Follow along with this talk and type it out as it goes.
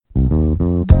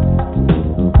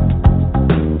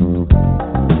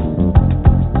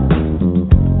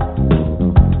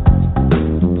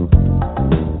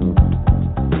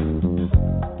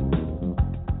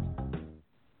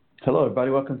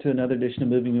welcome to another edition of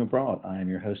Moving Abroad. I am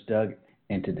your host, Doug,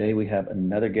 and today we have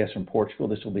another guest from Portugal.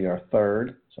 This will be our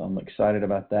third, so I'm excited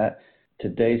about that.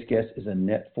 Today's guest is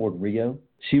Annette Ford Rio.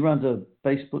 She runs a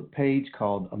Facebook page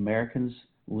called Americans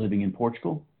Living in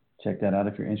Portugal. Check that out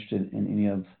if you're interested in any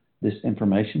of this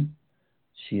information.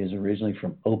 She is originally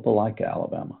from Opelika,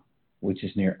 Alabama, which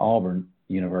is near Auburn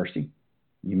University.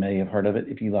 You may have heard of it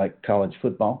if you like college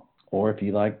football or if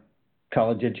you like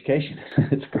college education.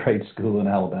 It's a great school in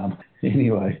Alabama.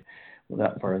 Anyway,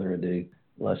 without further ado,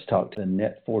 let's talk to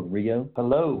Annette Ford Rio.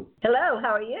 Hello. Hello, how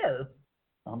are you?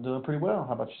 I'm doing pretty well.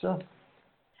 How about yourself?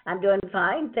 I'm doing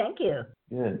fine, thank you.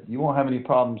 Good. You won't have any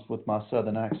problems with my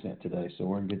southern accent today, so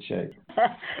we're in good shape.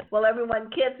 Well, everyone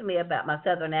kids me about my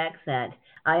southern accent.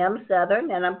 I am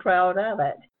southern, and I'm proud of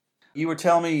it. You were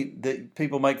telling me that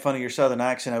people make fun of your southern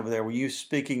accent over there. Were you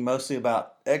speaking mostly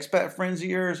about expat friends of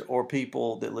yours or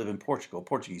people that live in Portugal,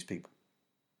 Portuguese people?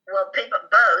 Well, people,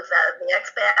 both, the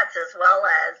expats as well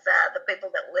as the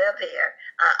people that live here,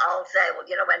 all say, well,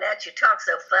 Annette, you talk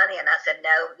so funny. And I said,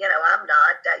 no, I'm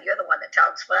not. You're the one that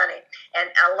talks funny. And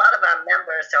a lot of our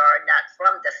members are not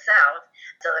from the South,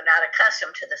 so they're not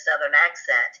accustomed to the Southern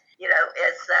accent.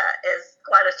 It's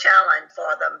quite a challenge for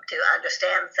them to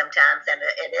understand sometimes, and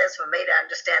it is for me to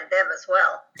understand them as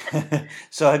well.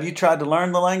 So have you tried to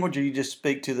learn the language, or you just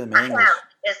speak to them in English?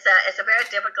 It's a very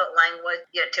difficult language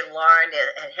to learn.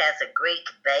 It has a Greek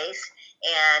base,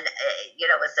 and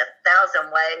it's 1,000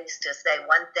 ways to say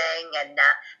one thing, and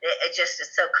it just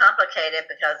is so complicated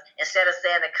because instead of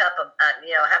saying a cup of,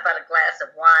 how about a glass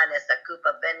of wine? It's a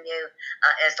coupa vinho.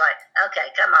 It's like, okay,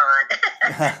 come on,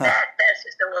 that's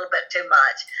just a little bit too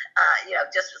much.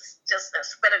 Just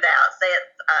spit it out. Say it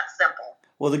simple.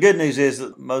 Well, the good news is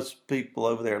that most people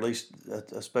over there, at least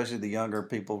especially the younger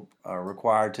people, are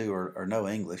required to or know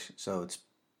English. So it's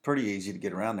pretty easy to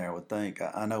get around there, I would think.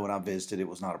 I know when I visited, it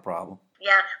was not a problem.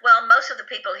 Yeah, well, most of the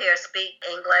people here speak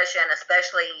English, and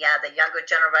especially the younger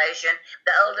generation.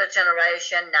 The older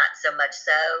generation, not so much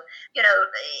so.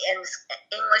 And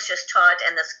English is taught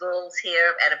in the schools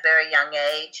here at a very young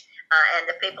age, and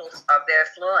the people are very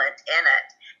fluent in it.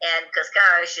 And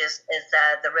Cascais is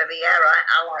the Riviera,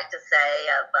 I like to say,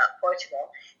 of Portugal.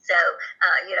 So,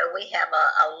 we have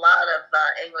a lot of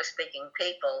English-speaking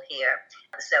people here.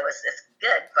 So it's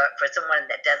good for someone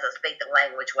that doesn't speak the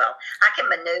language well. I can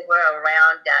maneuver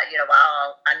around,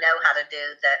 I know how to do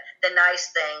the nice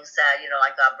things,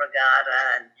 like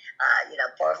obrigada and,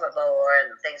 por favor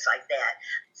and things like that.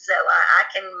 So I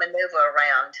can maneuver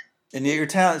around. And your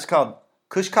town is called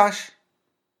Cascais?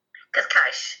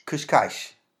 Cascais.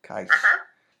 Cascais.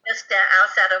 Just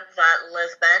outside of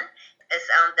Lisbon.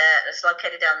 It's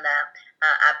located on the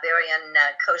Iberian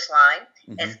coastline.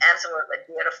 Mm-hmm. It's absolutely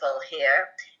beautiful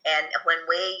here. And when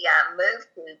we moved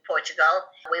to Portugal,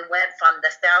 we went from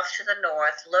the south to the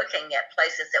north looking at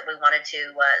places that we wanted to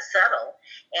settle.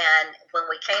 And when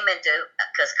we came into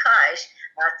Cascais,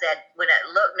 I said,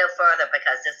 look no further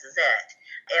because this is it.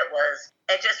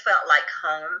 It just felt like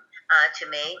home to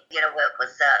me. It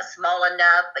was small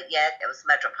enough, but yet it was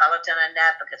metropolitan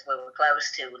enough because we were close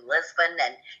to Lisbon,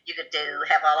 and you could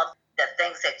have all of the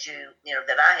things that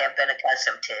that I have been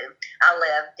accustomed to. I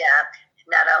lived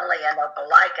not only in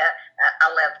Opelika,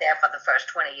 I lived there for the first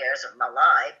 20 years of my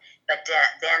life, but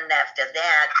then after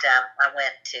that, I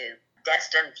went to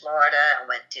Destin, Florida. I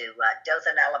went to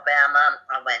Dothan, Alabama.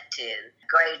 I went to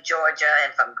Gray, Georgia,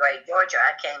 and from Gray, Georgia,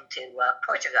 I came to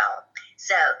Portugal.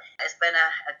 So it's been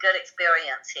a good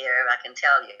experience here, I can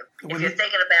tell you. If you're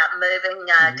thinking about moving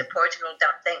to Portugal,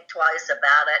 don't think twice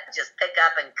about it. Just pick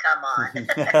up and come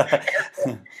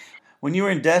on. When you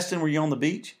were in Destin, were you on the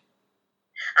beach?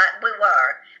 We were.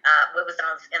 We was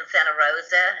in Santa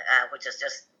Rosa, which is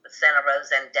just Santa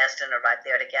Rosa and Destin are right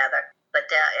there together. But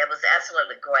it was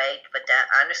absolutely great. But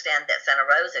I understand that Santa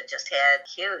Rosa just had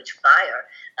huge fire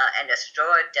and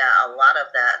destroyed a lot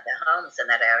of the homes in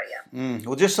that area.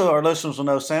 Well, just so our listeners will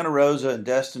know, Santa Rosa and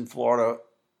Destin, Florida,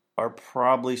 are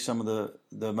probably some of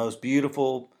the most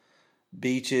beautiful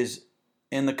beaches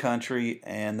in the country.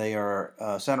 And they are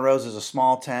Santa Rosa is a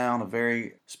small town, a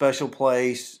very special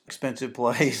place, expensive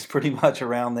place, pretty much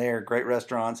around there. Great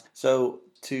restaurants. So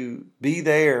to be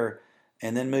there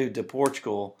and then move to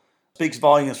Portugal speaks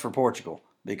volumes for Portugal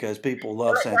because people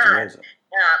love Santa Rosa.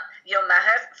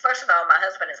 First of all, my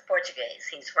husband is Portuguese.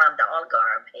 He's from the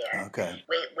Algarve here. Okay.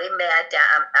 We met,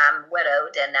 I'm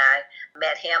widowed, and I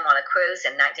met him on a cruise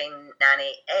in 1998,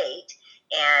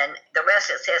 and the rest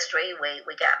is history.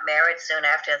 We got married soon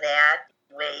after that.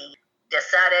 We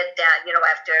decided that,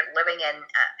 after living in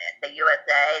the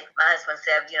USA, my husband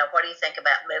said, what do you think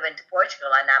about moving to Portugal?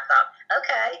 And I thought,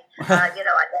 okay, I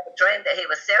never dreamed that he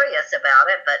was serious about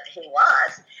it, but he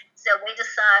was. So we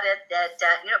decided that,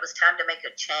 it was time to make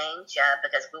a change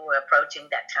because we were approaching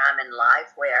that time in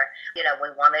life where, we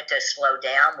wanted to slow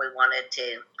down. We wanted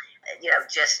to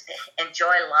just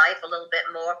enjoy life a little bit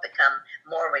more, become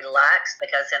more relaxed,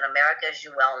 because in America, as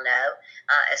you well know,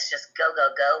 it's just go, go,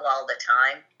 go all the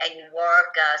time. And you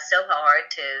work so hard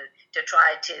to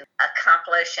try to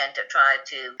accomplish and to try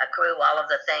to accrue all of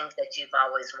the things that you've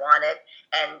always wanted.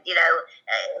 And,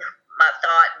 my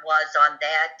thought was on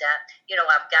that,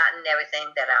 I've gotten everything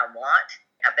that I want.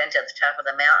 I've been to the top of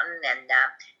the mountain, and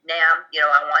now,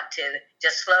 I want to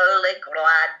just slowly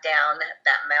glide down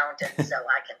that mountain so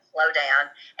I can slow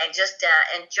down and just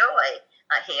enjoy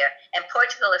here. And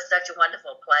Portugal is such a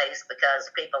wonderful place because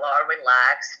people are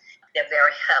relaxed. They're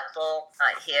very helpful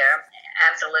here.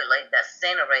 Absolutely, the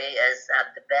scenery is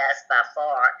the best by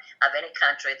far of any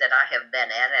country that I have been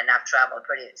in, and I've traveled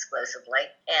pretty exclusively.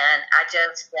 And I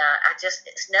just,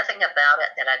 it's nothing about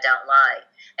it that I don't like.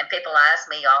 And people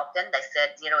ask me often, they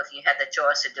said, if you had the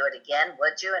choice to do it again,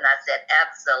 would you? And I said,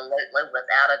 absolutely,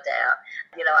 without a doubt.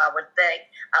 I would think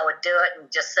I would do it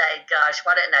and just say, gosh,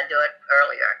 why didn't I do it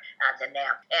earlier than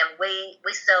now? And we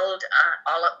sold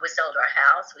we sold our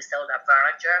house, we sold our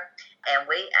furniture, and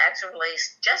we actually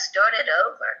just started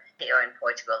over here in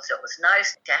Portugal. So it was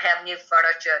nice to have new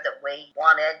furniture that we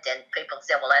wanted. And people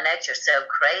said, well, Annette, you're so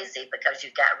crazy because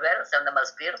you got rid of some of the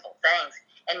most beautiful things.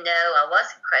 And no, I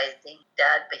wasn't crazy,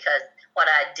 Doug, because what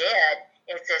I did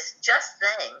is it's just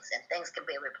things, and things can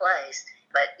be replaced.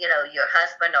 But, your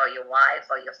husband or your wife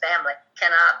or your family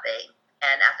cannot be.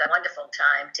 And I've had a wonderful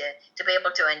time to be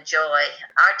able to enjoy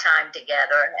our time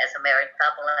together as a married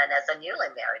couple and as a newly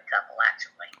married couple,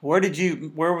 actually.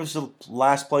 Where was the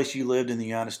last place you lived in the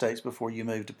United States before you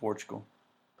moved to Portugal?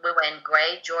 We were in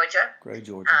Gray, Georgia. Gray,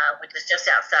 Georgia. Which is just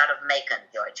outside of Macon,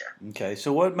 Georgia. Okay,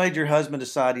 so what made your husband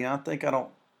decide, I think I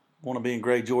don't want to be in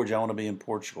Gray, Georgia, I want to be in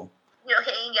Portugal?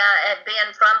 He,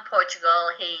 being from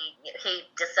Portugal, he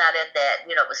decided that,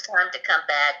 it was time to come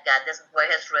back. This is where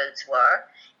his roots were.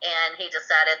 And he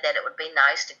decided that it would be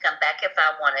nice to come back if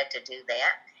I wanted to do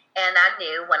that. And I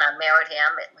knew when I married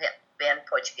him, being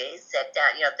Portuguese, that,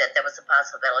 that there was a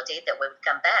possibility that we would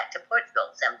come back to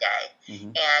Portugal someday.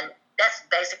 Mm-hmm. And that's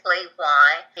basically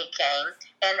why he came.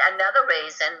 And another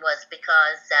reason was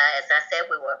because, as I said,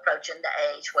 we were approaching the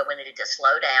age where we needed to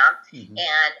slow down. Mm-hmm.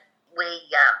 And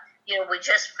we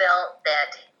just felt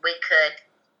that we could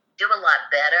do a lot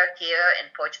better here in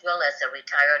Portugal as a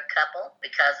retired couple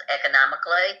because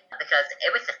everything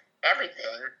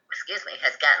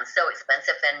has gotten so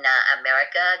expensive in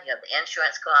America. The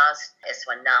insurance cost is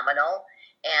phenomenal,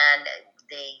 and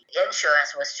the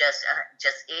insurance was just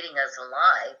eating us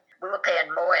alive. We were paying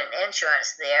more in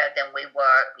insurance there than we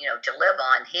were, to live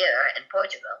on here in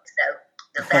Portugal. So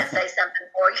does that say something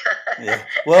for you? Yeah.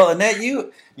 Well, Annette,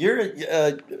 you're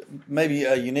maybe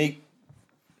a unique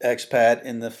expat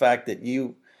in the fact that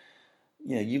you've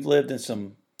lived in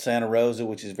some Santa Rosa,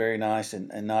 which is very nice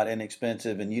and not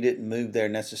inexpensive, and you didn't move there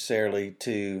necessarily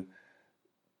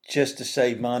just to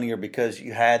save money or because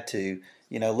you had to.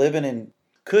 Living in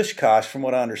Puskás, from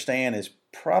what I understand, is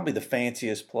probably the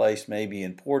fanciest place maybe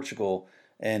in Portugal,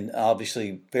 and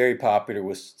obviously very popular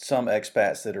with some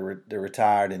expats that are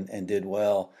retired and did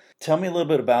well. Tell me a little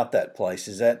bit about that place.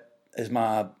 Is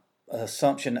my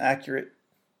assumption accurate?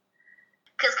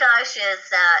 Puskás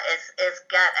is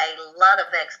got a lot of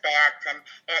expats, and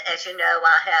as you know,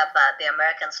 I have the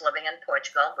Americans living in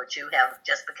Portugal, which you have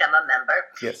just become a member.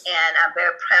 Yes. And I'm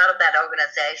very proud of that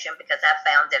organization because I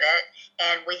founded it,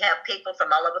 and we have people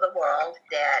from all over the world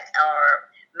that are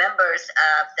members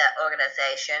of that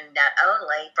organization, not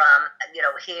only from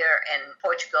here in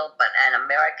Portugal, but in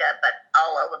America, but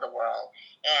all over the world.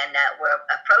 And we're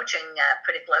approaching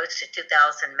pretty close to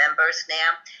 2,000 members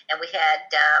now, and we had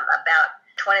about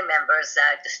 20 members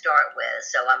to start with.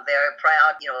 So I'm very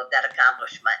proud, of that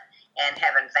accomplishment and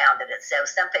having founded it. So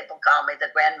some people call me the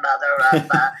grandmother of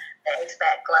the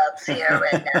expat clubs here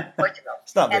in Portugal.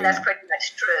 And that's pretty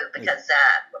much true because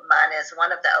mine is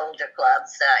one of the older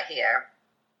clubs here.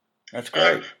 That's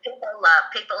great. And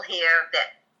people here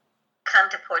that come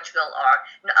to Portugal are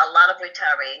a lot of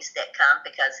retirees that come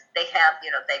because they have,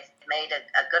 they've made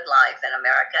a good life in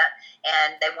America,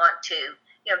 and they want to,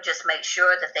 just make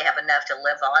sure that they have enough to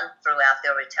live on throughout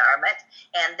their retirement.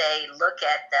 And they look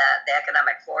at the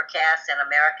economic forecast in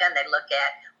America, and they look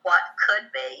at what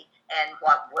could be, and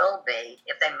what will be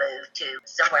if they move to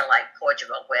somewhere like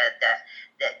Portugal, where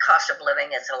the cost of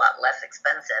living is a lot less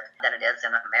expensive than it is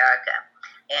in America.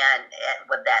 And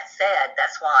with that said,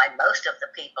 that's why most of the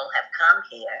people have come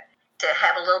here to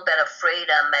have a little bit of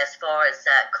freedom as far as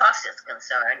cost is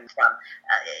concerned, from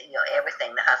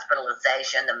everything, the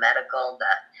hospitalization, the medical,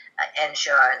 the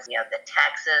insurance, the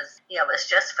taxes. It's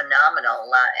just phenomenal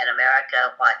in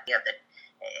America what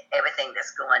everything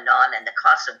that's going on, and the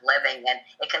cost of living, and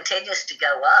it continues to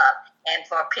go up. And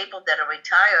for people that are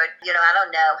retired, I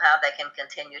don't know how they can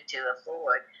continue to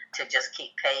afford to just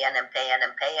keep paying and paying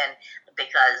and paying,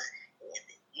 because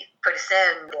pretty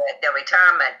soon their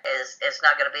retirement is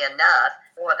not going to be enough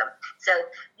for them. So,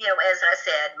 as I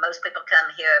said, most people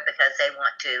come here because they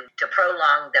want to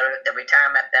prolong the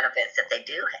retirement benefits that they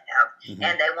do have,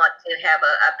 and they want to have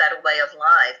a better way of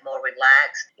life, more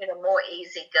relaxed, more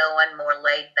easygoing, more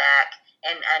laid back.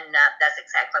 And that's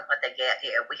exactly what they get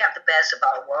here. We have the best of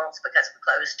all worlds because we're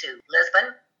close to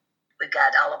Lisbon. We've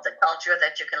got all of the culture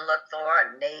that you can look for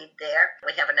and need there.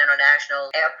 We have an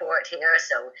international airport here,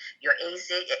 so you're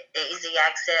easy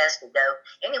access to go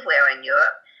anywhere in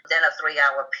Europe within a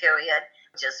 3-hour period.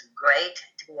 Just great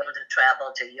to be able to travel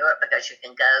to Europe, because you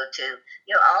can go to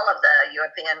all of the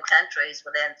European countries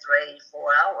within 3-4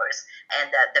 hours, and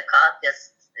the cost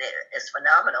is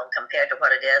phenomenal compared to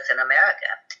what it is in America.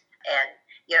 And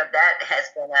that has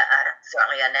been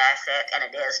certainly an asset, and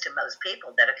it is to most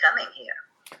people that are coming here.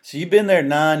 So you've been there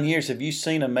 9 years. Have you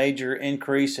seen a major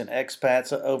increase in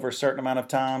expats over a certain amount of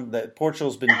time? That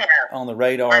Portugal's been on the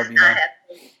radar. I've seen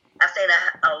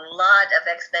a lot of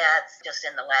expats just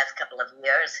in the last couple of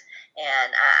years,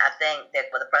 and I think that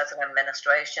with the present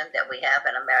administration that we have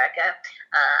in America,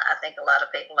 I think a lot of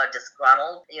people are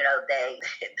disgruntled. They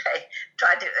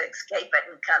try to escape it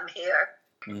and come here.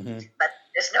 But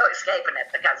there's no escaping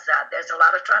it, because there's a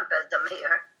lot of Trumpism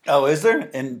here. Oh, is there?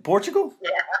 In Portugal? Yeah.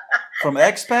 From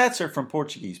expats or from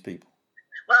Portuguese people?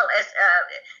 Well, it's,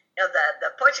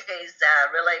 the Portuguese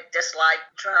really dislike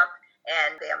Trump,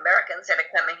 and the Americans that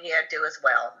are coming here do as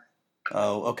well.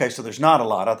 Oh, okay. So there's not a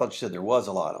lot. I thought you said there was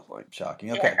a lot.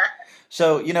 Shocking. Okay. Yeah.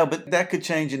 So, but that could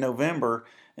change in November,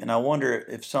 and I wonder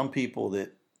if some people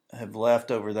that have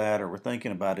left over that or were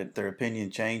thinking about it, their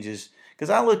opinion changes. Because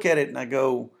I look at it and I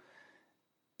go,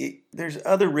 there's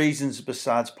other reasons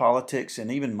besides politics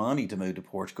and even money to move to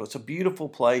Portugal. It's a beautiful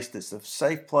place. It's a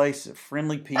safe place. It's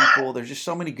friendly people. There's just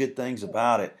so many good things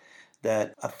about it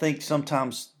that I think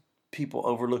sometimes people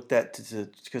overlook that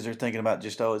because they're thinking about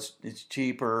just, it's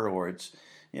cheaper, or it's,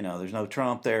 there's no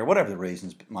Trump there, whatever the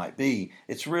reasons might be.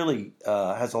 It's really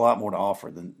has a lot more to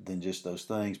offer than just those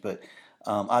things. But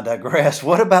I digress.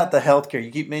 What about the healthcare?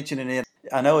 You keep mentioning it.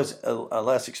 I know it's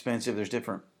less expensive. There's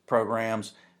different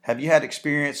programs. Have you had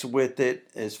experience with it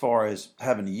as far as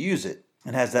having to use it,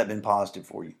 and has that been positive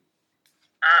for you?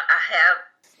 I have.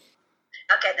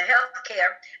 Okay, the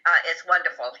healthcare is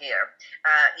wonderful here.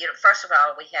 First of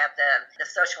all, we have the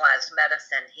socialized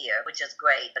medicine here, which is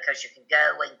great, because you can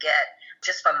go and get,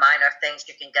 just for minor things,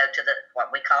 you can go to what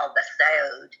we call the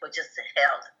saúde, which is the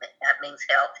health. That means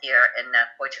health here in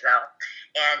Portugal.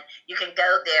 And you can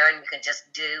go there and you can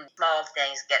just do small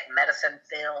things, get medicine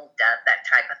filled, that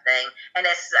type of thing. And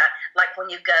it's like when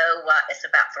you go, it's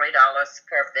about $3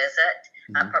 per visit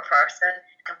per person,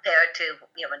 compared to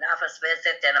an office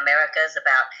visit in America is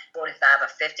about $45 or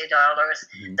 $50.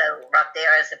 So right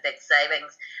there is a big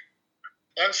savings.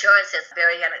 Insurance is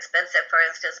very inexpensive. For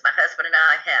instance, my husband and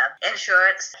I have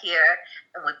insurance here,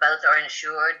 and we both are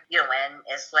insured, and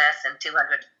it's less than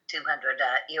 200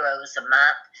 euros a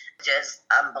month, which is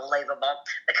unbelievable,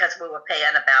 because we were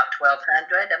paying about $1,200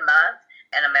 a month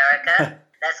in America.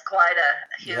 That's quite a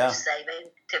huge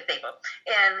saving to people.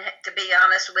 And to be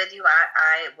honest with you,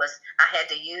 I had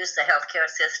to use the healthcare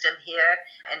system here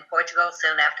in Portugal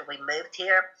soon after we moved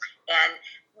here. And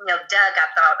Doug, I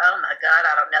thought, oh my God,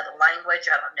 I don't know the language.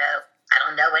 I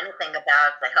don't know anything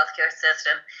about the healthcare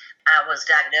system. I was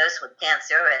diagnosed with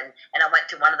cancer, and I went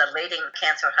to one of the leading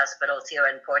cancer hospitals here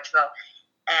in Portugal.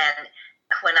 And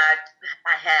when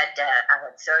I had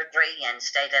surgery and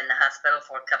stayed in the hospital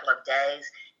for a couple of days.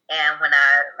 And when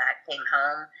I came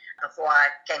home, before I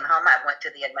came home, I went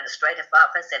to the administrative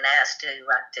office and asked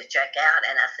to check out.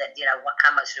 And I said,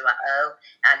 how much do I owe?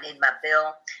 I need my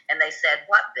bill. And they said,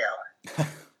 what bill?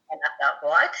 And I thought,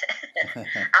 what?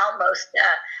 I almost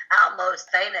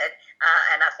fainted.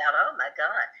 And I thought, oh my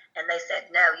God. And they said,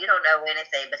 no, you don't know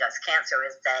anything, because cancer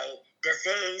is a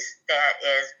disease that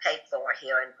is paid for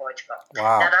here in Portugal.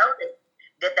 Wow.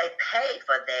 did they pay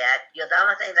for that? The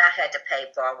only thing that I had to pay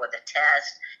for were the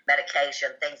test,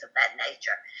 medication, things of that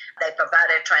nature. They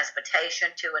provided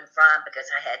transportation to and from because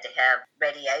I had to have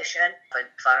radiation for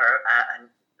a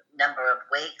number of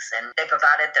weeks, and they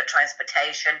provided the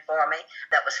transportation for me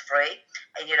that was free.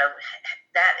 And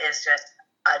that is just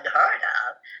unheard of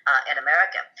in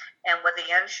America. And with the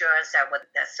insurance and with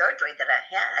the surgery that I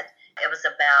had, it was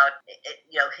about,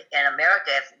 in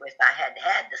America, if I had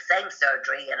had the same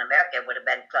surgery in America, it would have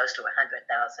been close to $100,000.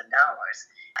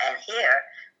 And here,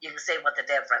 you can see what the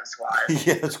difference was.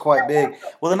 Yeah, it's quite big.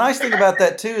 Well, the nice thing about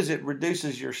that, too, is it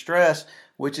reduces your stress,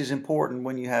 which is important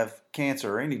when you have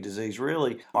cancer or any disease,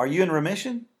 really. Are you in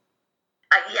remission?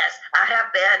 Yes, I have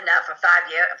been for 6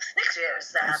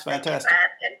 years. That's fantastic.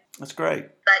 That's great.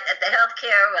 But the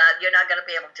healthcare, you're not going to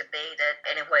be able to beat it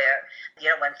anywhere.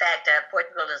 In fact,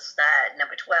 Portugal is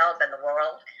number 12 in the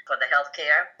world for the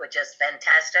healthcare, which is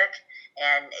fantastic.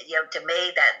 And, to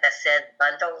me, that said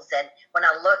bundles. And when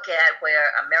I look at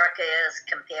where America is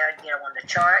compared, on the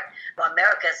chart, well,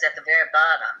 America is at the very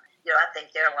bottom. I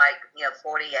think they're like,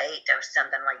 48 or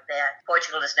something like that.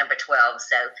 Portugal is number 12.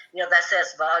 So, that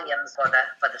says volumes for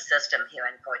the system here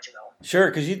in Portugal. Sure,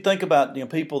 because you think about,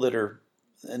 people that are,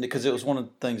 and because it was one of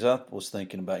the things I was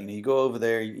thinking about, you go over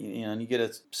there, and you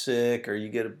get sick or you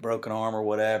get a broken arm or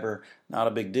whatever, not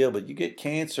a big deal, but you get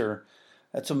cancer.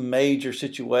 That's a major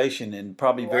situation and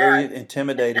probably very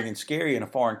intimidating and scary in a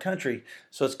foreign country.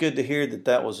 So it's good to hear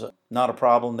that was not a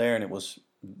problem there, and it was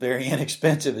very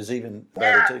inexpensive is even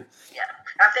better too. Yeah,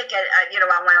 I think I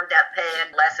wound up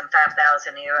paying less than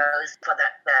 5,000 euros for the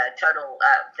total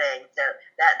thing. So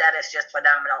that is just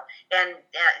phenomenal. And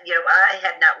I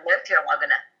had not lived here long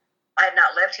enough. I had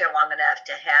not lived here long enough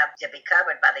to be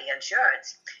covered by the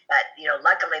insurance. But,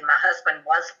 luckily my husband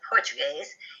was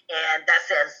Portuguese, and that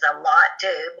says a lot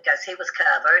too, because he was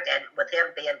covered, and with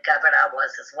him being covered, I was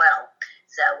as well.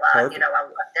 So, I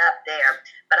looked up there.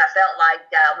 But I felt like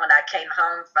when I came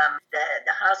home from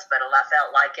the hospital, I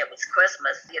felt like it was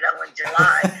Christmas, in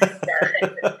July.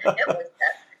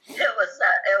 So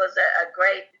it was a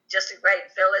great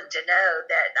feeling to know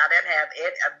that I didn't have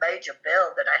a major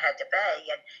bill that I had to pay.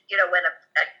 And, when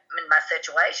in my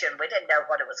situation, we didn't know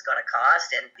what it was going to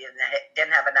cost and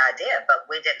didn't have an idea, but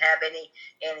we didn't have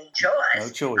any choice. No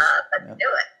choice. But to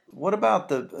do it. What about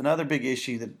another big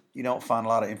issue that you don't find a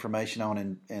lot of information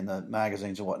on in the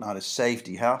magazines and whatnot is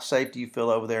safety? How safe do you feel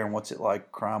over there, and what's it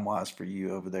like crime-wise for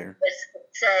you over there?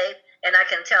 It's safe. And I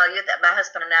can tell you that my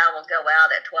husband and I will go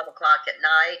out at 12 o'clock at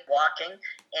night walking.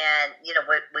 And,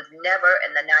 we've never,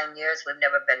 in the 9 years, we've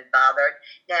never been bothered.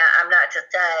 Now, I'm not to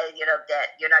say, that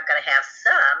you're not going to have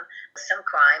some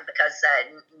crime because,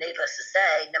 needless to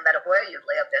say, no matter where you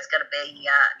live, there's going to be,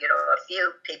 a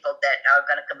few people that are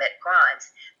going to commit crimes.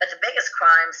 But the biggest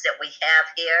crimes that we have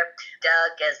here,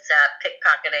 Doug, is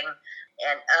pickpocketing.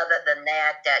 And other than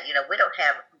that, we don't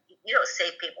have... You don't see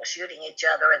people shooting each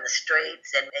other in the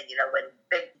streets and in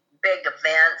big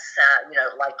events,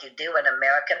 like you do in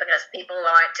America, because people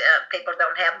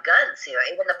don't have guns here.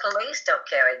 Even the police don't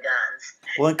carry guns.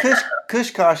 Well, in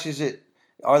Cascais,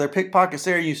 are there pickpockets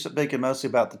there? Are you speaking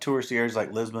mostly about the touristy areas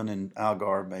like Lisbon and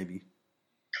Algarve, maybe?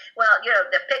 Well,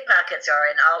 the pickpockets are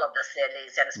in all of the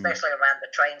cities, and especially around the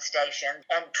train station.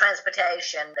 And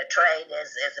transportation, the trade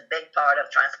is a big part of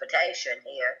transportation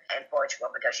here in Portugal,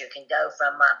 because you can go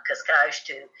from Cascais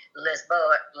to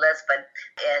Lisbon,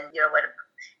 and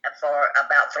for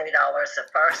about $3 a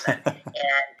person.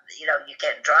 And you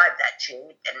can't drive that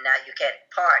cheap, and you can't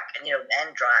park and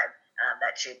drive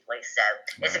that cheaply. So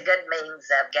it's a good means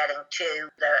of getting to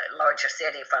the larger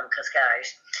city from Cascais.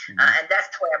 And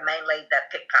that's where mainly the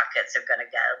pickpockets are going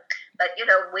to go. But,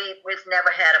 we've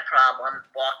never had a problem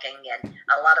walking, and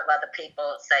a lot of other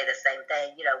people say the same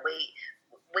thing.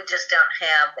 We just don't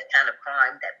have the kind of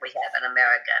crime that we have in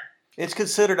America. It's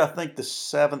considered, I think, the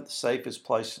 7th safest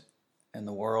place in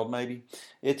the world, maybe.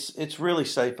 It's really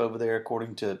safe over there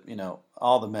according to,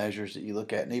 all the measures that you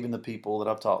look at, and even the people that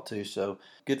I've talked to. So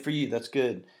good for you. That's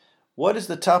good. What is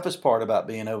the toughest part about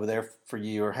being over there for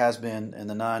you, or has been in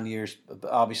the 9 years,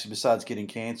 obviously besides getting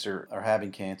cancer or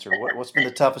having cancer? What's been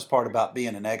the toughest part about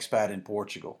being an expat in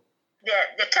Portugal?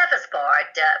 The toughest part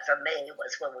for me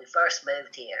was when we first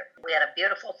moved here. We had a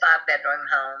beautiful 5-bedroom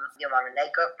home, on an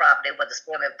acre of property with a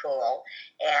swimming pool,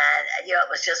 and it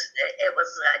was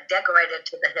decorated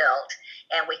to the hilt.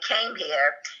 And we came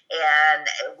here, and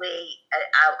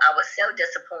I was so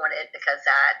disappointed because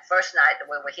first night that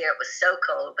we were here, it was so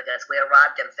cold because we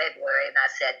arrived in February, and I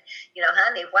said,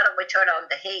 honey, why don't we turn on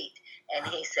the heat? And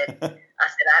he said,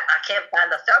 I can't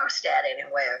find the thermostat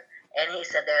anywhere. And he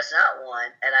said, there's not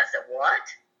one. And I said, what?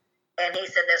 And he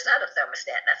said, there's not a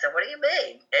thermostat. And I said, what do you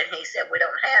mean? And he said, we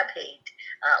don't have heat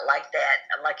like that,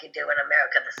 like you do in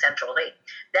America, the central heat.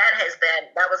 That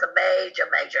was a major,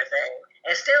 major thing.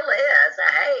 It still is. I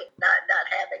hate not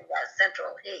having that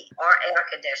central heat or air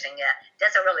conditioning. It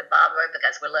doesn't really bother me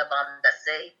because we live on the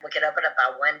sea. We can open up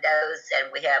our windows and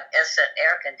we have instant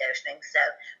air conditioning. So,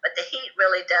 but the heat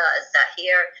really does.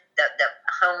 Here, the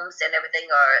homes and everything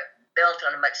are built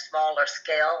on a much smaller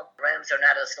scale. Rooms are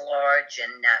not as large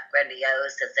and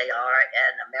grandiose as they are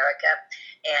in America.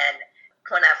 And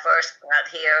when I first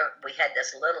got here, we had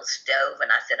this little stove,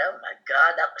 and I said, oh my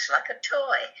God, that looks like a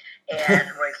toy. And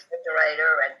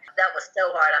refrigerator, and that was so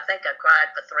hard. I think I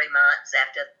cried for 3 months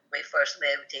after we first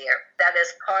moved here. That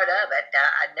is part of it.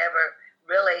 I never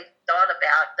really thought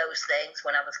about those things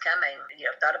when I was coming,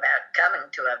 thought about coming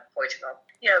to Portugal.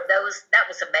 That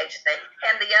was a major thing.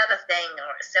 And the other thing,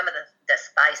 or some of the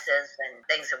spices and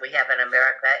things that we have in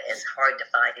America is hard to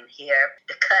find in here.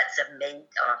 The cuts of meat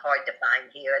are hard to find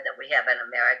here that we have in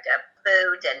America.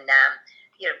 Food and,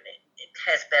 it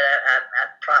has been a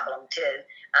problem too.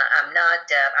 I'm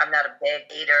not a big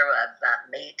eater of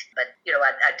meat, but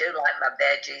I do like my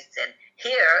veggies. And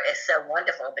here is so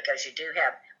wonderful because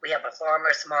we have a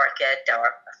farmer's market or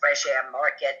a fresh air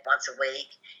market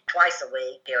twice a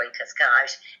week here in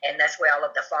Cascais, and that's where all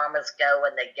of the farmers go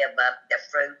and they give up their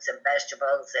fruits and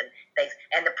vegetables and things.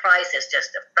 And the price is just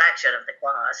a fraction of the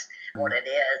cost of what it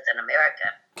is in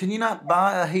America. Can you not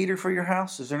buy a heater for your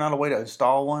house? Is there not a way to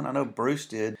install one? I know Bruce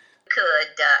did.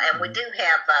 Could, and we do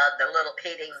have the little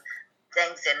heating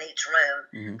things in each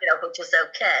room, which is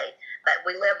okay. But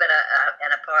we live in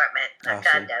an apartment, a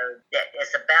condo that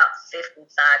is about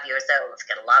 55 years old. It's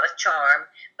got a lot of charm,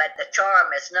 but the charm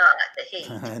is not the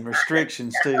heat. And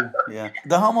restrictions too, yeah.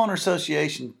 The homeowner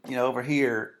association, over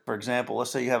here, for example, let's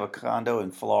say you have a condo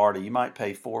in Florida, you might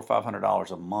pay $400 or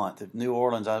 $500 a month. In New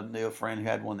Orleans, I knew a friend who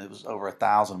had one that was over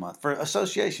 $1,000 a month for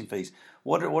association fees.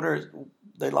 What are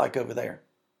they like over there?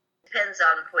 Depends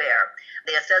on where.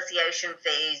 The association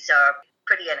fees are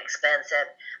pretty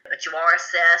inexpensive, but you are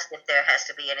assessed if there has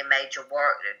to be any major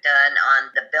work done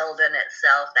on the building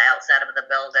itself, the outside of the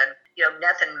building.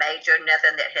 Nothing major,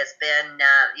 nothing that has been,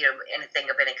 anything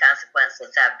of any consequence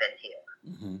since I've been here.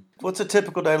 Mm-hmm. What's a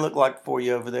typical day look like for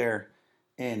you over there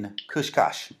in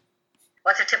Cascais?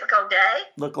 What's a typical day?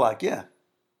 Look like, yeah.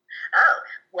 Oh,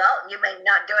 well, you mean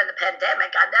not during the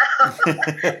pandemic, I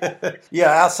know.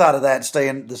 Yeah, outside of that,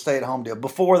 the stay-at-home deal.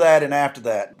 Before that and after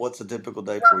that, what's a typical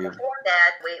day for you? Before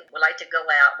that, we like to go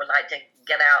out. We like to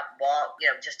get out, walk,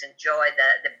 just enjoy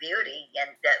the beauty.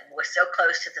 And that we're so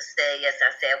close to the sea, as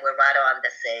I said, we're right on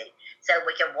the sea. So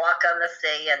we can walk on the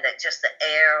sea and just the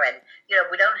air. And,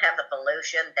 we don't have the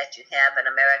pollution that you have in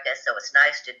America, so it's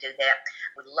nice to do that.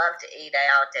 We love to eat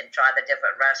out and try the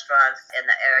different restaurants in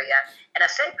the area. And I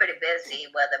stay pretty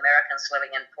busy with Americans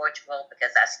living in Portugal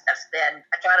because I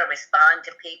try to respond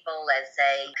to people as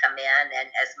they come in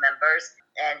and as members.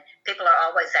 And people are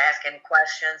always asking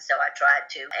questions, so I try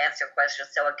to answer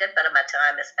questions. So a good bit of my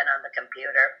time is spent on the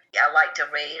computer. I like to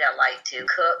read, I like to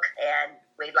cook, and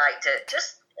we like to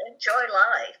just enjoy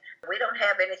life. We don't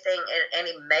have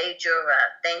any major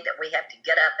thing that we have to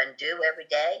get up and do every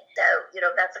day. So,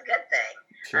 that's a good thing.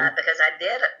 Sure. Because I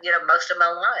did, most of my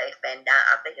life, and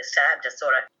I think it's time to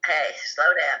sort of, hey, slow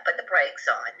down, put the brakes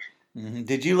on. Mm-hmm.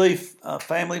 Did you leave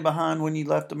family behind when you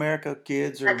left America,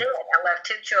 kids? Or? I did. I left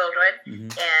 2 children,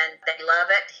 and they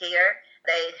love it here.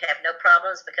 They have no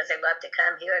problems because they love to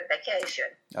come here on vacation.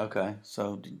 Okay,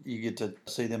 so you get to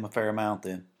see them a fair amount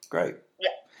then. Great. Yeah.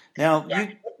 Now,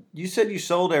 you said you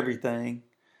sold everything,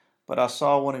 but I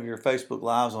saw one of your Facebook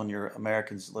Lives on your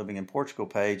Americans Living in Portugal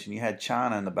page, and you had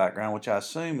China in the background, which I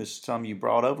assume is some you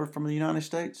brought over from the United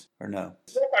States, or no?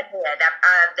 Yes, I did.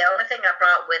 The only thing I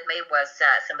brought with me was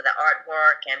some of the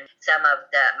artwork and some of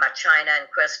my china and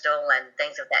crystal and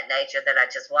things of that nature that I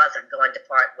just wasn't going to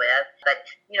part with. But,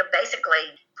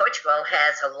 basically, Portugal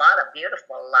has a lot of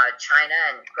beautiful china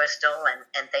and crystal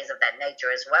and things of that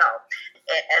nature as well.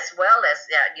 As well as,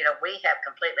 we have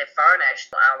completely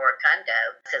furnished our condo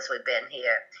since we've been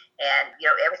here. And,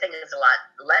 everything is a lot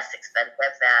less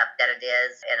expensive than it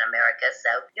is in America.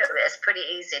 So, it's pretty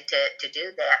easy to do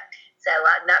that. So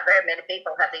not very many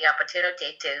people have the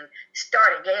opportunity to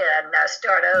start again,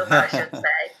 start over, I should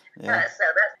say. Yeah. So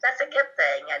that's a good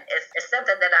thing. And it's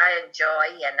something that I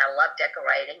enjoy, and I love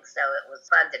decorating, so it was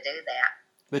fun to do that.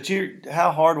 But how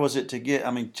hard was it to get,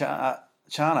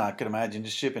 China, I could imagine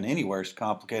just shipping anywhere is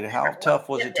complicated. How tough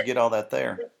was it to get all that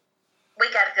there? We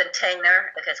got a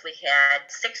container because we had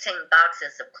 16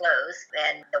 boxes of clothes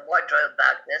and the wardrobe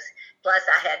boxes. Plus,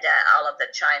 I had all of the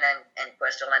china and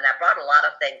crystal, and I brought a lot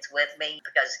of things with me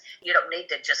because you don't need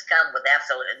to just come with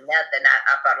absolutely nothing.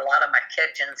 I brought a lot of my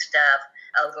kitchen stuff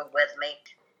over with me.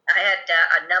 I had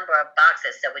a number of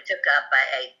boxes, so we took up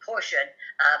a portion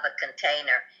of a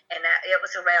container, and it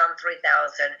was around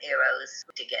 3,000 euros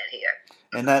to get here.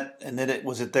 And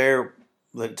was it there?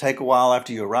 Did it take a while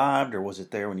after you arrived, or was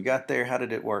it there when you got there? How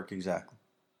did it work exactly?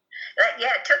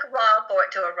 Yeah, it took a while for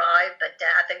it to arrive, but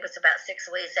I think it was about 6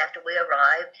 weeks after we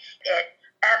arrived. It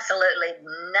absolutely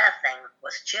nothing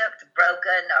was chipped,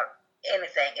 broken, or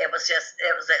anything. It was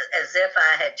as if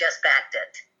I had just packed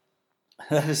it.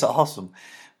 That is awesome.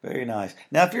 Very nice.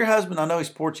 Now, if your husband, I know he's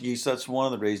Portuguese, so that's one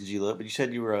of the reasons you look, but you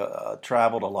said you were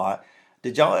traveled a lot.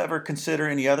 Did y'all ever consider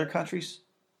any other countries?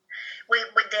 We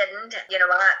didn't.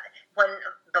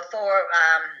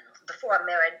 Before I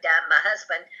married my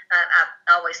husband,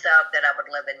 I always thought that I would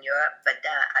live in Europe, but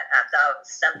I thought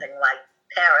something like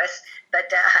Paris, but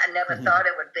I never thought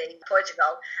it would be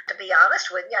Portugal. To be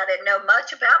honest with you, I didn't know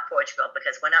much about Portugal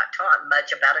because we're not taught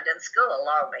much about it in school,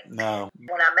 are we? No.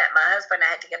 When I met my husband,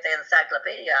 I had to get the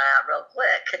encyclopedia out real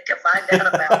quick to find out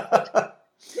about it.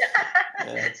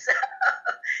 Yeah.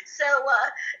 So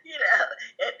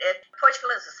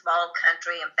Portugal is a small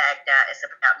country. In fact, it's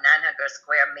about 900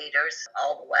 square meters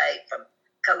all the way from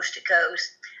coast to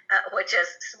coast, which is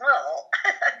small.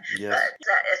 Yes.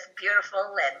 But it's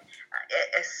beautiful, and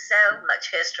it's so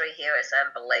much history here. It's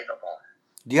unbelievable.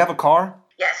 Do you have a car?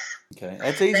 Yes. Okay,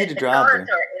 that's easy to The drive cars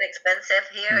there. are inexpensive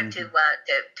here to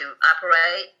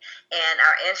operate, and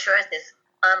our insurance is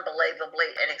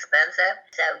unbelievably inexpensive.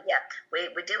 So yeah,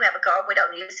 we do have a car. We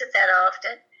don't use it that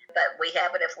often, but we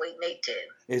have it if we need to.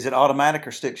 Is it automatic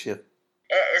or stick shift?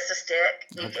 It's a stick.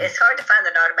 Okay. It's hard to find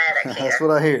an automatic here. That's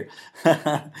what I hear.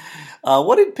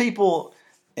 What did people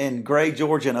in Gray,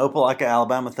 Georgia, and Opelika,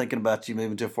 Alabama, thinking about you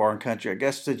moving to a foreign country? I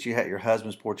guess since you had your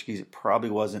husband's Portuguese, it probably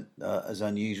wasn't as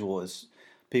unusual as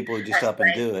people who just That's up and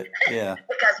right. do it. Yeah.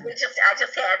 Because I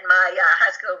just had my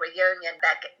high school reunion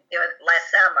back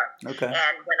last summer. Okay.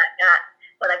 And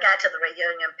when I got to the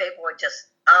reunion, people were just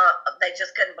they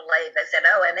just couldn't believe. They said,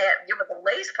 "Oh, Annette, you were the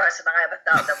least person I ever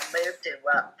thought that would move to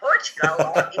Portugal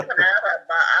or even out of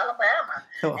Alabama."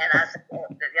 And I said, well,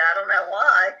 "I don't know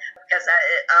why, because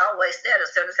I always said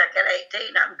as soon as I get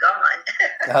 18, I'm gone."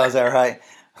 Oh, is that right?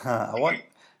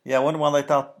 I wonder why they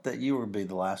thought that you would be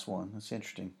the last one. That's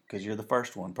interesting because you're the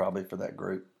first one probably for that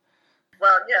group.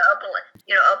 Well,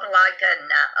 Opelika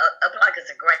is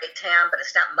a great town, but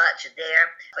it's not much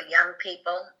there for young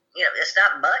people. It's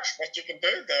not much that you can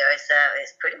do there. It's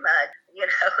pretty much, it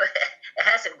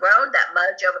hasn't grown that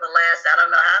much over the last, I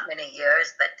don't know how many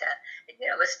years, but,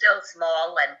 it's still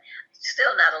small and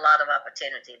still not a lot of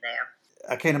opportunity there.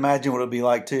 I can't imagine what it would be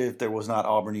like, too, if there was not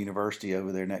Auburn University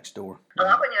over there next door. Well,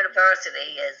 Auburn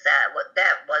University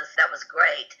that was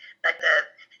great, but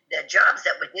the jobs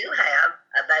that we do have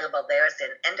available there is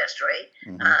in industry,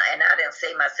 and I didn't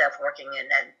see myself working in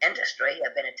an industry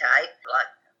of any type, like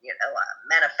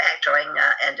manufacturing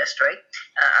industry.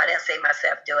 I didn't see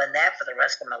myself doing that for the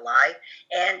rest of my life,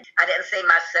 and I didn't see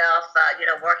myself,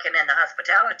 working in the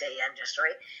hospitality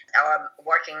industry or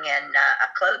working in a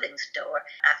clothing store.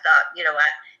 I thought,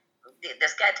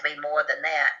 there's got to be more than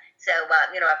that. So,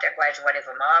 after I graduated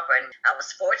from Auburn, I was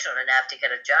fortunate enough to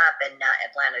get a job in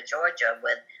Atlanta, Georgia,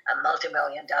 with a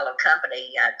multi-million-dollar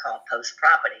company called Post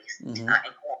Properties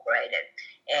Incorporated.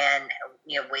 And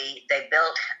they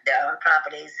built their own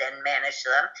properties and managed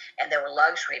them, and there were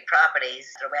luxury properties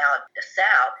throughout the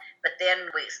South. But then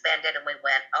we expanded and we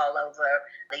went all over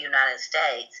the United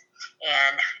States,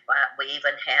 and we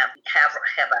even have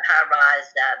a high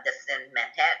rise that's in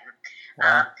Manhattan.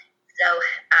 Wow. So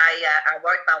I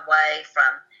worked my way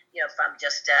from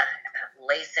just a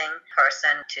leasing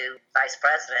person to vice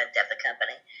president of the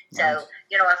company. So, Nice.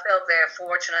 I feel very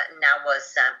fortunate, and I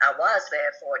was very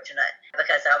fortunate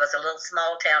because I was a little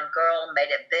small town girl,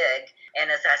 made it big. And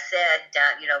as I said,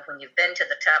 when you've been to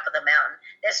the top of the mountain,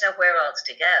 there's nowhere else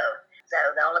to go. So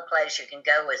the only place you can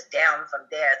go is down from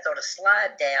there, sort of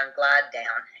glide down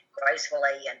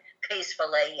gracefully and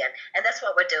peacefully, and that's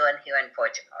what we're doing here in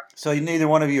Portugal. So neither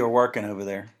one of you are working over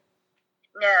there?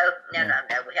 No. We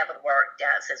haven't worked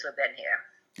since we've been here.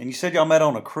 And you said y'all met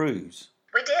on a cruise.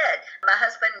 We did. My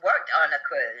husband worked on a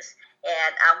cruise,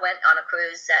 and I went on a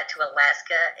cruise to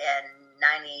Alaska in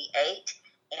 '98,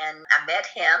 and I met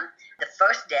him the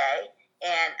first day,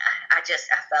 and I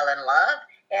fell in love.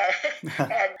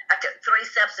 And I took 3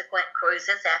 subsequent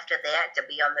cruises after that to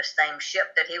be on the same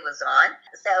ship that he was on.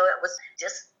 So it was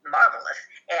just marvelous.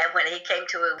 And when he came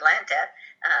to Atlanta,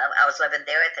 I was living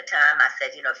there at the time. I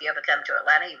said, if you ever come to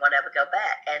Atlanta, you won't ever go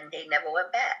back. And he never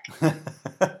went back.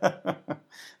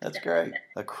 That's great.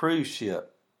 A cruise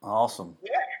ship. Awesome.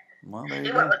 Yeah. Well, there He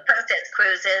you worked go. with Princess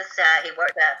Cruises. He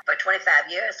worked for 25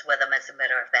 years with them, as a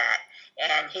matter of fact.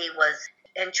 And he was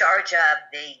in charge of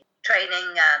the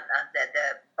training,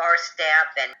 the bar staff,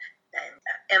 and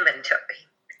inventory.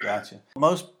 Gotcha.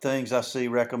 Most things I see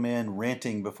recommend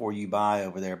renting before you buy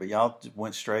over there, but y'all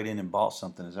went straight in and bought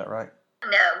something. Is that right?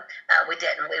 No, we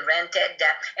didn't. We rented,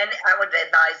 and I would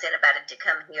advise anybody to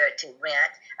come here to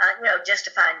rent, just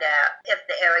to find out if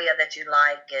the area that you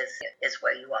like is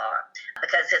where you are,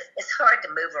 because it's hard to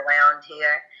move around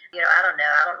here. I don't know.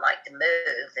 I don't like to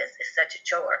move. It's such a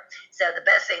chore. So the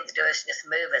best thing to do is just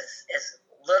move as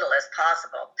little as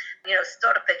possible.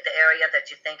 Sort of pick the area that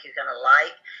you think you're going to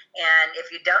like. And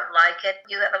if you don't like it,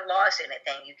 you haven't lost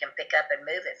anything. You can pick up and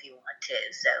move if you want to.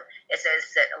 So there's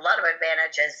a lot of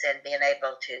advantages in being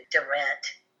able to rent.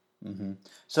 Mm-hmm.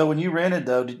 So when you rented,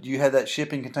 though, did you have that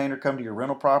shipping container come to your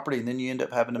rental property, and then you end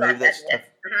up having to move that stuff?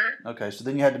 Mm-hmm. Okay, so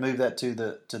then you had to move that to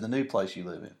the new place you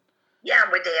live in. Yeah,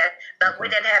 we did, but Okay. we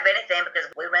didn't have anything because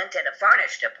we rented a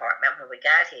furnished apartment when we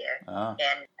got here, Ah,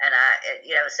 and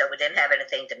so we didn't have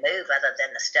anything to move other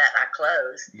than the stuff, our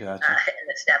clothes, gotcha. and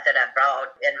the stuff that I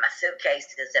brought in my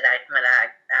suitcases when I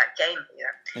came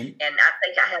here. And I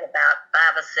think I had about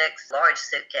 5 or 6 large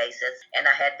suitcases, and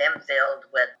I had them filled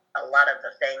with a lot of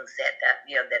the things that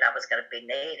that I was going to be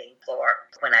needing for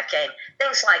when I came.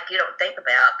 Things like you don't think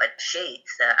about, but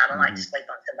sheets. I don't like to sleep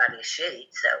on somebody's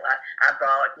sheets, so I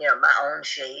brought my own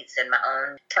sheets and my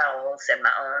own towels and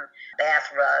my own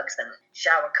bath rugs and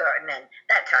shower curtain and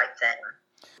that type thing.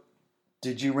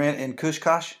 Did you rent in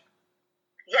Kushkosh?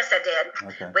 Yes, I did.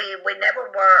 Okay. We never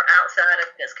were outside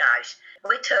of Cascais.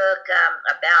 We took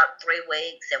about 3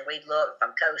 weeks, and we looked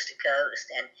from coast to coast.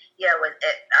 And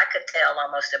I could tell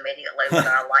almost immediately whether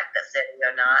I liked the city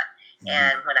or not. Mm-hmm.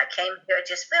 And when I came here, it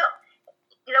just felt,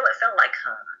 it felt like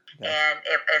home. Okay. And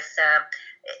it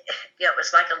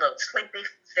was like a little sleepy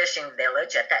fishing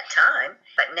village at that time.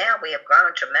 But now we have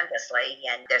grown tremendously,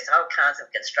 and there's all kinds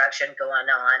of construction going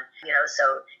on.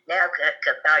 So now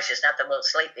Cascais is not the little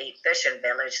sleepy fishing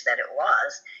village that it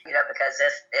was. Because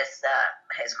this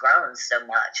has grown so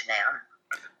much now.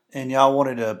 And y'all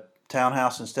wanted a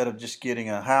townhouse instead of just getting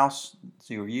a house,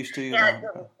 so you were used to? Yeah,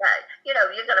 you're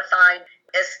going to find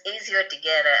it's easier to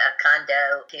get a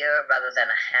condo here rather than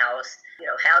a house.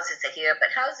 Houses are here, but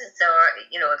houses are,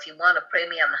 if you want a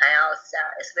premium house,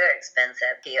 it's very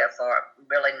expensive here for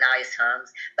really nice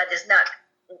homes. But it's not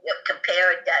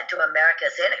compared to America,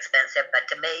 it's inexpensive. But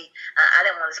to me, I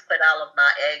didn't want to put all of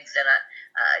my eggs in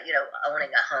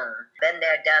owning a home. Been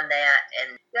there, done that,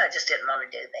 and I just didn't want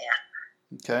to do that.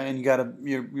 Okay, and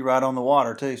you're right on the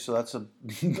water too, so that's a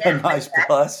nice exactly.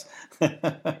 plus.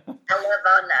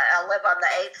 I live on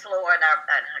the 8th floor in our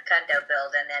condo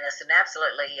building, and it's an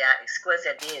absolutely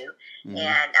exquisite view. Mm-hmm.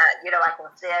 And I can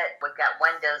sit. We've got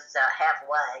windows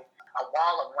halfway, a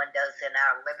wall of windows in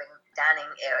our living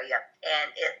dining area,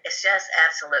 and it's just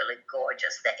absolutely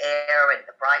gorgeous. The air and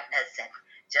the brightness and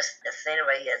just the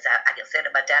scenery is. I can sit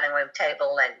at my dining room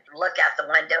table and look out the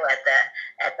window at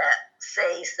the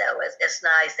sea. So it's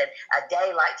nice. And a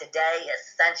day like today is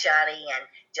sunshiny and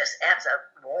just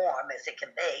absolutely warm as it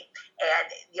can be.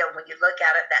 And when you look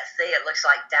out at that sea, it looks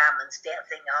like diamonds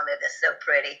dancing on it. It's so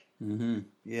pretty. Mm-hmm.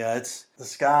 Yeah, it's the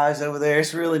skies over there.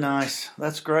 It's really nice.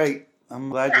 That's great. I'm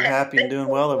glad you're happy and doing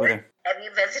well over there. Have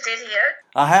you visited here?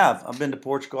 I have. I've been to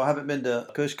Portugal. I haven't been to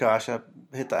Kushkosh. I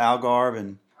hit the Algarve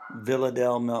and Villa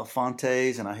del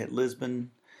Fontes, and I hit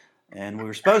Lisbon. And we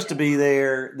were supposed to be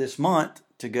there this month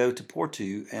to go to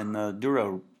Porto and the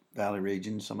Douro Valley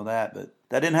region, some of that, but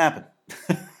that didn't happen.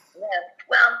 Yeah.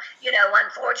 Well,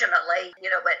 unfortunately,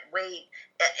 but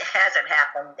it hasn't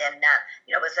happened, and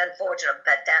it's unfortunate.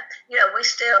 But we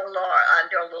still are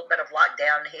under a little bit of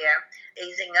lockdown here,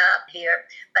 easing up here.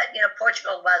 But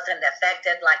Portugal wasn't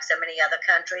affected like so many other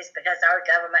countries because our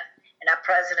government and our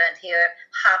president here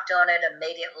hopped on it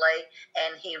immediately,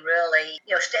 and he really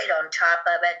stayed on top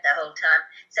of it the whole time.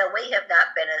 So we have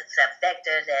not been as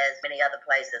affected as many other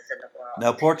places in the world.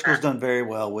 No, Portugal's done very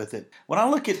well with it. When I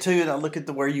look at I look at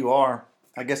where you are.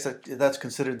 I guess that's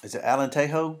considered, is it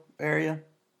Alentejo area?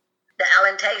 The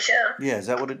Alentejo? Yeah, is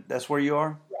that that's where you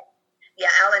are? Yeah,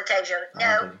 Alentejo.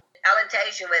 No,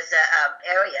 Alentejo is an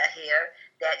area here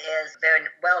that is very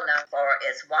well known for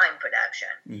its wine production.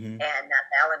 Mm-hmm. And the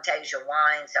Alentejo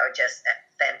wines are just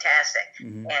fantastic.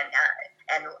 Mm-hmm.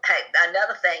 And hey,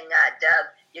 another thing, Doug,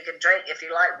 You can drink if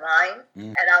you like wine.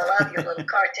 Mm. And I love your little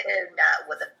cartoon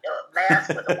with a mask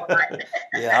with a wine.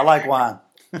 Yeah, I like wine.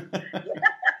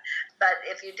 But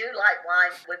if you do like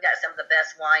wine, we've got some of the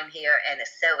best wine here, and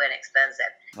it's so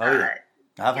inexpensive. Oh, yeah.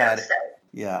 I've had it. So,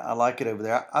 Yeah, I like it over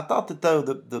there. I thought that, though,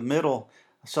 the middle,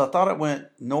 so I thought it went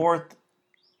north,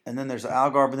 and then there's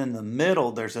Algarve, and then in the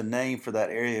middle, there's a name for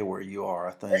that area where you are,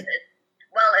 I think.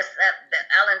 well, it's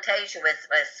Alentejo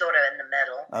is sort of in the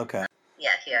middle. Okay. Yeah,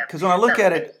 here. Because when I look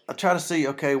at it, I try to see,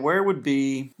 okay, where would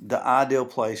be the ideal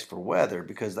place for weather?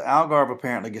 Because the Algarve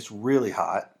apparently gets really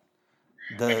hot.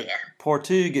 The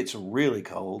Porto gets really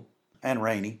cold and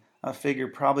rainy. I figure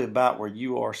probably about where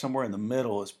you are, somewhere in the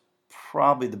middle, is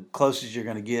probably the closest you're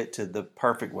going to get to the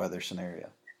perfect weather scenario.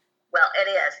 Well, it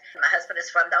is. My husband is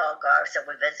from the Algarve, so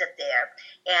we visit there.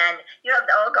 And, the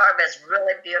Algarve is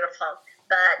really beautiful.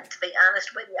 But to be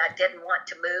honest with you, I didn't want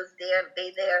to move there and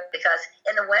be there because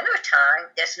in the wintertime,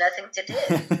 there's nothing to do.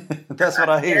 That's what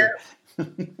I hear.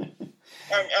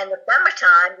 And the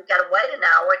summertime, you got to wait an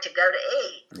hour to go to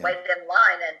eat, wait in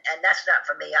line, and that's not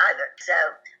for me either. So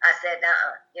I said,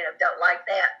 don't like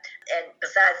that. And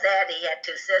besides that, he had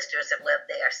two sisters that lived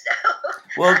there, so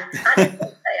well, I didn't do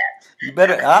that. you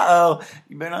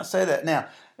better not say that. Now,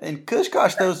 in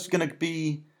Oshkosh, those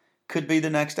could be the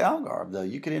next Algarve, though.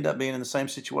 You could end up being in the same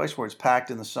situation where it's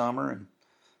packed in the summer and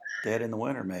dead in the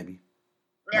winter, maybe.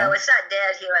 No, it's not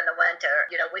dead here in the winter.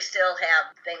 We still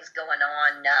have things going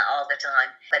on all the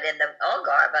time. But in the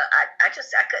Algarve, I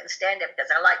couldn't stand it because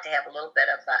I like to have a little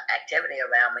bit of activity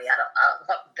around me. I don't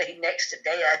want to be next to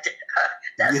dead.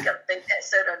 That's going to be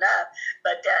soon enough.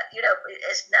 But,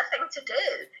 it's nothing to do.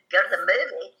 Go to the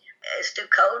movie. It's too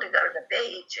cold to go to the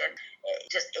beach and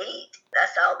just eat.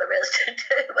 That's all there is to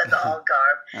do with the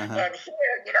Algarve. And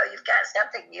here, you've got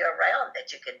something year-round that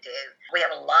you can do. We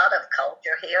have a lot of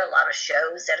culture here, a lot of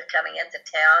shows that are coming into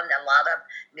town, a lot of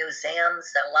museums,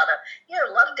 a lot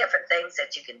of different things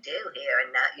that you can do here.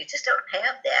 And you just don't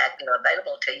have that,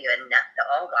 available to you in the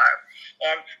Algarve.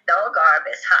 And the Algarve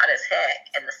is hot as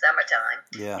heck in the summertime.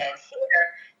 Yeah. And here,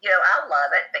 I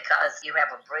love it because you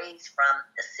have a breeze from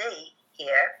the sea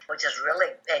here, which is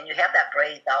really, and you have that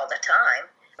breeze all the time,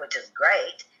 which is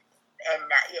great. And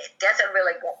it doesn't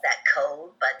really get that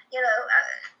cold, but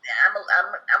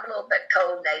I'm a little bit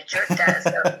cold natured.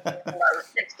 So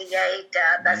 68,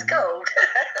 that's cold.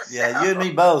 Yeah, you and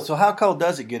me both. So how cold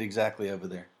does it get exactly over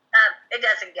there? It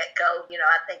doesn't get cold.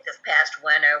 I think this past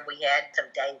winter we had some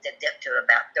days that dipped to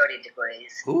about 30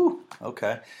 degrees. Ooh,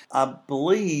 okay. I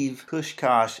believe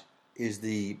Oshkosh and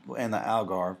the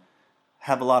Algarve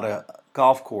have a lot of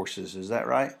golf courses. Is that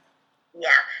right?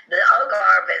 Yeah, the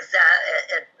Algarve is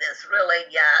really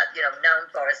known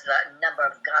for its number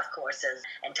of golf courses,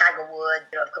 and Tiger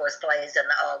Woods, of course, plays in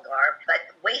the Algarve. But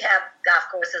we have golf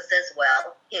courses as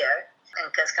well here in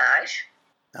Oshkosh.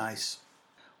 Nice.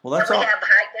 Well, that's and we all. have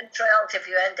hiking trails. If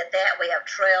you're into that, we have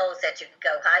trails that you can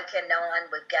go hiking on.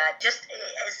 We've got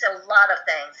it's a lot of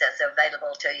things that's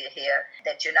available to you here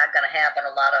that you're not going to have in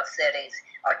a lot of cities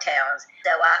or towns. So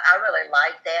I really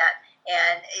like that.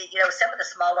 And, some of the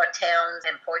smaller towns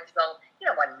in Portugal,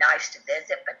 were nice to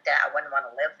visit, but I wouldn't want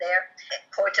to live there.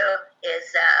 Porto is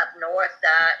up north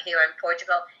here in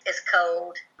Portugal. It's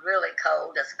cold, really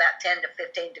cold. It's about 10 to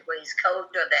 15 degrees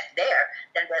colder there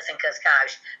than it is in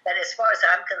Oshkosh. But as far as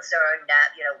I'm concerned,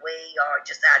 we are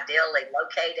just ideally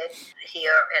located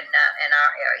here in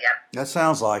our area. That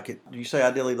sounds like it. You say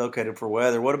ideally located for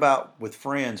weather. What about with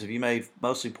friends? Have you made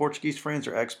mostly Portuguese friends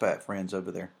or expat friends over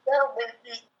there? Well,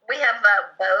 we have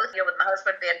both. With my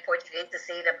husband being Portuguese, it's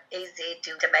easy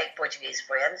to make Portuguese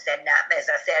friends. And as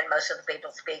I said, most of the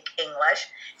people speak English.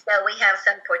 So we have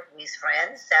some Portuguese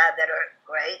friends that are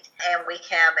great, and we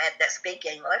have that speak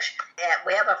English. And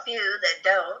we have a few that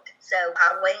don't. So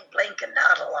I blink and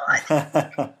nod a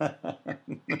lot.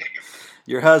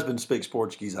 Your husband speaks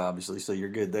Portuguese, obviously, so you're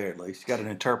good there at least. You got an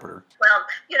interpreter. Well,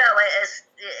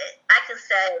 I can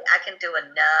say I can do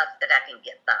enough that I can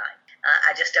get by.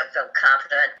 I just don't feel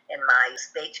confident in my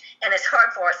speech. And it's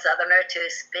hard for a Southerner to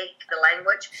speak the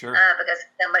language because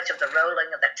so much of the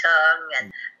rolling of the tongue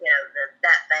and,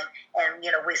 that thing. And,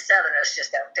 we Southerners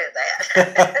just don't do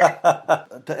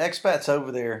that. The expats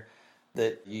over there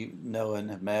that you know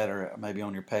and have met or maybe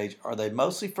on your page, are they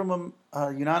mostly from the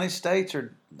United States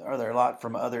or are there a lot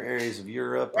from other areas of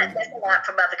Europe? There's a lot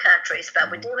from other countries, but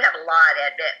we do have a lot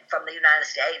from the United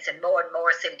States, and more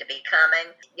seem to be coming.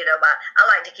 I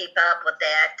like to keep up with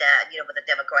that, with the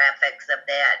demographics of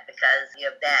that, because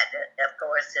that, of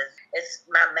course, is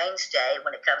my mainstay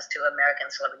when it comes to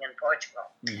Americans living in Portugal.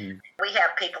 Mm-hmm. We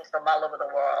have people from all over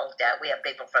the world. We have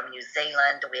people from New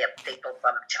Zealand. We have people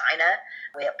from China.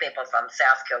 We have people from from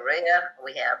South Korea.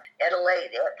 We have Italy.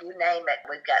 You name it.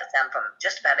 We've got some from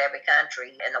just about every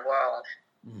country in the world.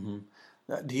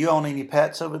 Mm-hmm. Do you own any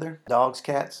pets over there? Dogs,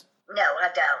 cats? No, I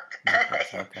don't.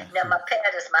 Okay. No, my pet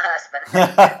is my husband.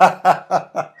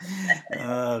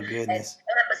 Oh, goodness.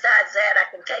 And besides that, I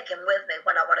can take him with me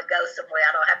when I want to go somewhere.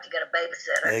 I don't have to get a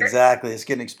babysitter. Exactly. It's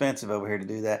getting expensive over here to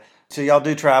do that. So y'all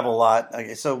do travel a lot.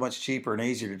 It's so much cheaper and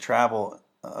easier to travel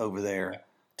over there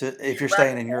if you're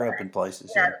staying in Europe and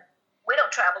places. Yeah. We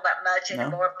don't travel that much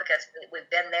anymore because we've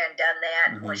been there and done that.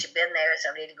 Mm-hmm. Once you've been there, it's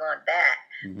no need of going back.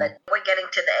 Mm-hmm. But we're getting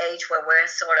to the age where we're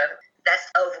sort of, that's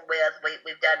over with.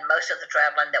 We've done most of the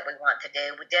traveling that we want to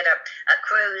do. We did a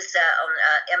cruise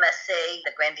on MSC,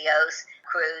 the Grandiose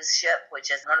cruise ship,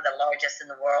 which is one of the largest in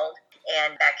the world.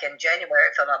 And back in January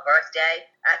for my birthday,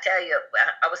 I tell you,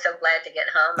 I was so glad to get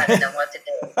home. I didn't know what to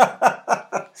do.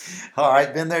 All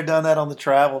right, been there, done that on the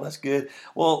travel. That's good.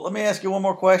 Well, let me ask you one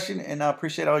more question, and I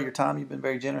appreciate all your time. You've been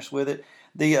very generous with it.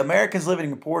 The Americans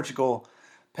Living in Portugal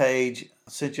page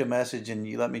sent you a message, and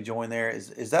you let me join there.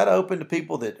 Is that open to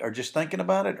people that are just thinking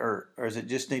about it, or does it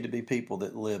just need to be people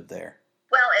that live there?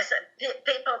 Well, it's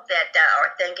people that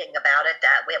are thinking about it.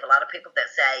 We have a lot of people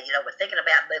that say, we're thinking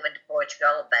about moving to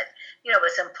Portugal, but,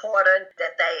 it's important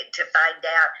that to find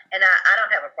out. And I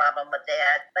don't have a problem with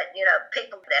that. But,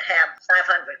 people that have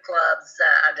 500 clubs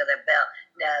under their belt,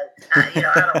 no, I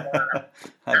don't want them.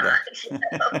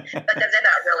 Because they're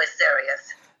not really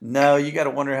serious. No, you got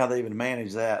to wonder how they even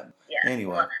manage that. Yeah.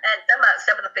 Anyway. Well, and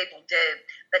some of the people do.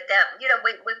 But,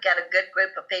 we've got a good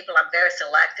group of people. I'm very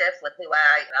selective with who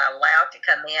I allow to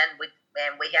come in.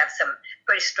 And we have some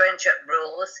pretty stringent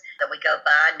rules that we go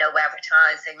by. No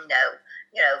advertising, no,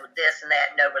 this and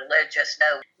that, no religious,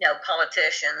 no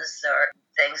politicians or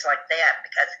things like that.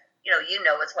 Because, you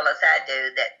know as well as I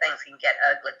do that things can get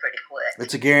ugly pretty quick.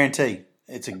 It's a guarantee.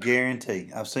 It's a guarantee.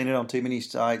 I've seen it on too many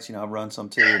sites. I've run some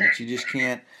too, but you just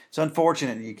can't. It's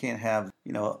unfortunate that you can't have,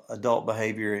 adult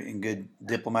behavior in good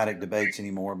diplomatic debates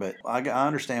anymore. But I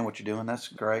understand what you're doing. That's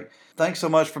great. Thanks so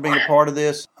much for being a part of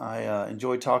this. I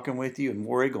enjoyed talking with you, and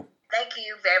War Eagle. Thank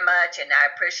you very much, and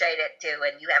I appreciate it too.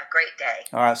 And you have a great day.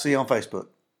 All right. See you on Facebook.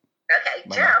 Okay.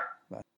 Bye-bye. Ciao.